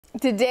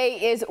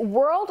Today is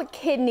World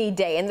Kidney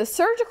Day, and the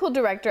surgical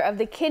director of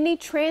the Kidney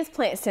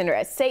Transplant Center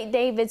at St.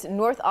 David's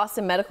North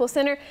Austin Medical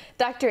Center,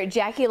 Dr.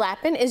 Jacquie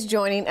Lappin, is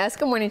joining us.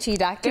 Good morning to you,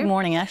 doctor. Good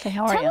morning, Ashley.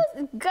 How are you?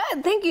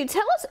 Good, thank you.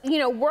 Tell us,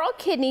 World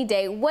Kidney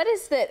Day. What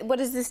is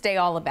this day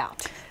all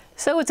about?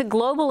 So it's a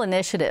global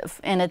initiative,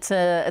 and it's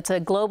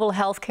a global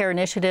healthcare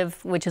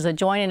initiative, which is a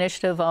joint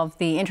initiative of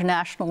the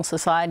International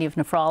Society of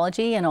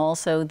Nephrology and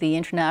also the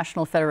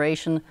International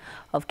Federation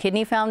of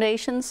Kidney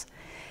Foundations.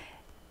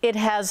 It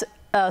has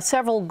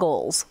several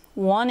goals.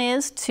 One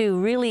is to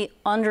really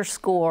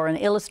underscore and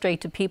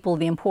illustrate to people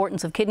the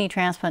importance of kidney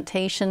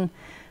transplantation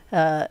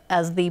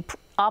as the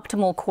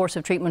optimal course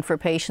of treatment for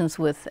patients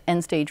with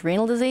end-stage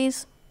renal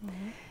disease.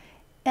 Mm-hmm.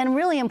 And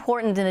really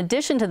important in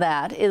addition to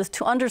that is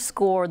to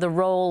underscore the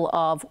role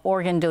of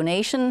organ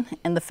donation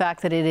and the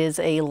fact that it is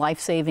a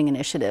life-saving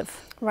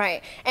initiative.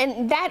 Right.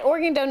 And that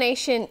organ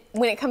donation,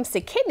 when it comes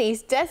to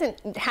kidneys,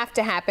 doesn't have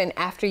to happen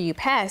after you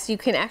pass. You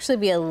can actually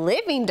be a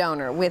living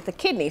donor with the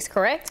kidneys,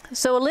 correct?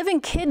 So a living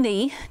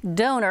kidney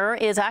donor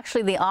is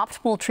actually the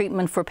optimal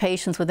treatment for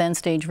patients with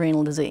end-stage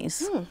renal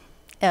disease.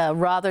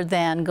 Rather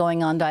than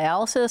going on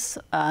dialysis,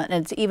 and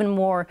it's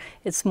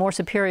more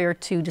superior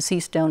to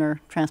deceased donor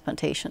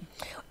transplantation.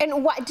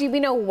 And do we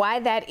know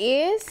why that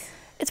is?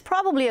 It's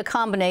probably a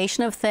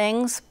combination of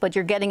things, but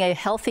you're getting a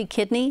healthy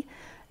kidney,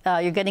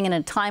 you're getting it in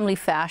a timely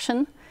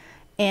fashion,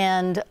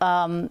 and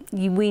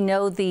we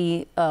know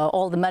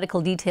all the medical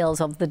details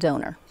of the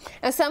donor.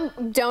 Now, some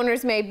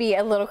donors may be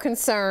a little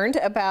concerned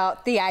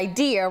about the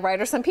idea,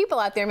 right? Or some people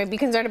out there may be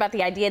concerned about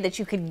the idea that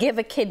you could give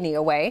a kidney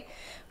away.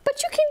 But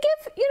you can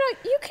give a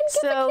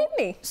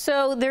kidney.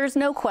 So there's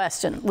no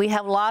question. We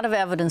have a lot of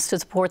evidence to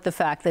support the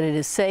fact that it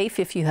is safe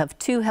if you have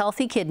two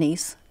healthy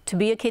kidneys to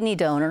be a kidney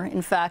donor.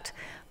 In fact,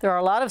 there are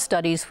a lot of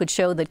studies which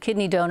show that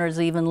kidney donors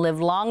even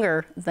live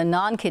longer than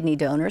non-kidney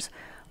donors,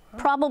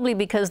 probably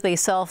because they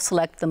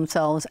self-select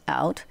themselves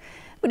out.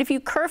 But if you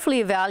carefully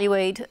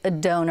evaluate a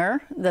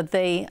donor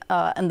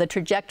and the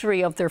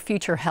trajectory of their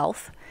future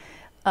health,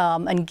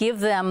 and give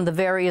them the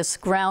various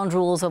ground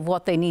rules of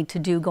what they need to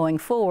do going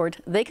forward,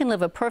 they can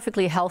live a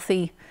perfectly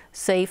healthy,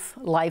 safe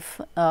life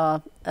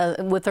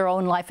with their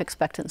own life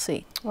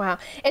expectancy. Wow.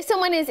 If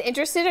someone is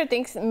interested or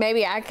thinks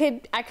maybe I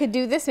could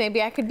do this,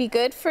 maybe I could be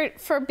good for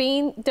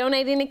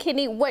donating a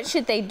kidney, what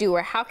should they do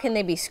or how can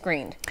they be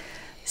screened?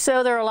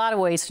 So there are a lot of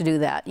ways to do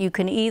that. You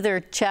can either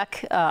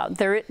check,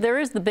 there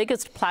is the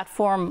biggest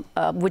platform,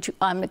 which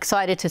I'm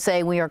excited to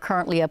say we are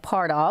currently a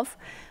part of,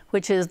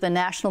 which is the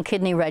National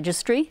Kidney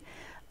Registry.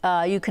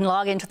 You can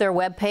log into their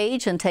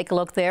webpage and take a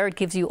look there. It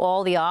gives you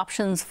all the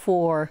options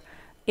for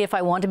if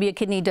I want to be a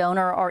kidney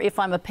donor or if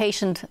I'm a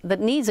patient that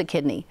needs a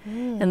kidney.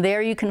 And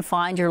there you can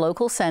find your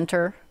local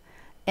center,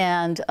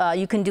 and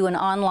you can do an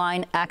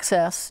online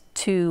access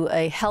to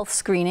a health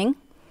screening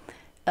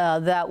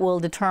that will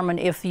determine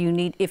if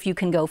you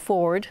can go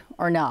forward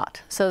or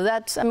not. So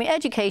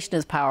education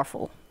is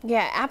powerful.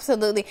 Yeah,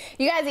 absolutely.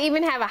 You guys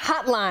even have a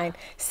hotline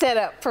set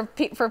up for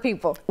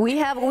people. We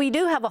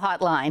do have a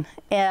hotline.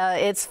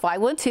 It's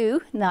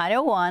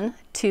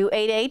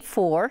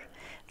 512-901-2884.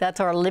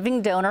 That's our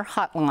living donor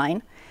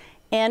hotline.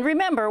 And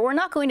remember, we're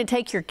not going to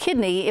take your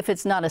kidney if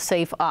it's not a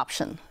safe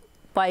option.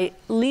 By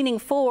leaning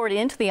forward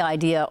into the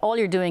idea, all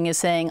you're doing is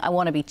saying, I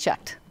want to be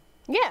checked.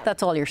 Yeah.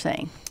 That's all you're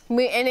saying.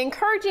 And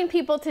encouraging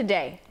people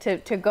today to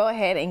go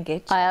ahead and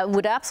get checked. I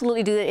would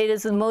absolutely do that. It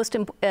is the most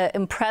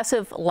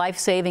impressive,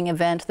 life-saving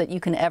event that you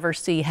can ever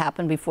see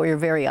happen before your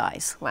very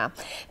eyes. Wow.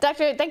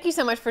 Doctor, thank you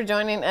so much for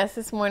joining us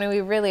this morning.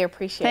 We really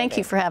appreciate it. Thank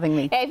you for having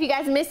me. If you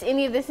guys missed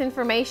any of this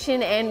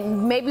information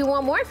and maybe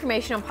want more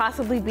information on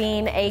possibly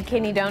being a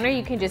kidney donor,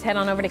 you can just head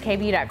on over to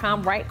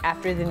KVUE.com right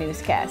after the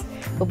newscast.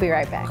 We'll be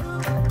right back.